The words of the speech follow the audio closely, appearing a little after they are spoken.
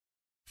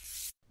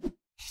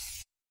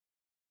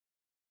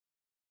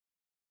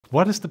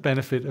What is the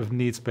benefit of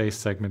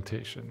needs-based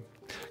segmentation?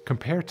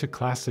 Compared to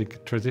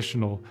classic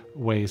traditional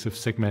ways of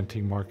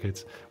segmenting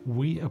markets,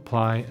 we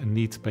apply a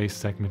needs-based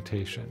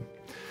segmentation.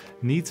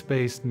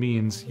 Needs-based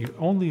means you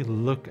only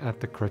look at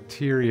the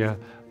criteria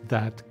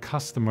that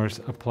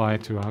customers apply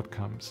to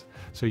outcomes.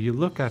 So you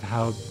look at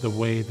how the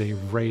way they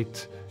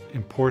rate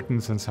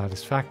importance and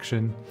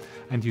satisfaction,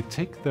 and you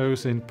take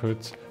those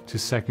inputs to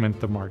segment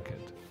the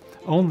market.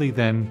 Only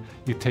then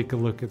you take a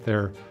look at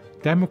their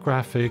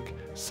demographic,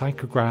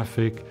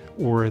 psychographic,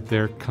 or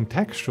their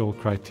contextual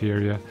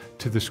criteria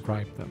to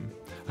describe them.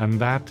 And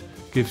that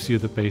gives you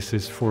the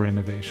basis for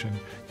innovation.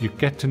 You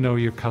get to know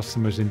your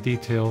customers in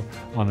detail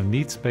on a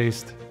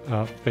needs-based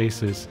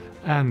basis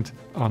and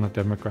on a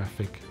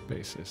demographic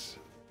basis.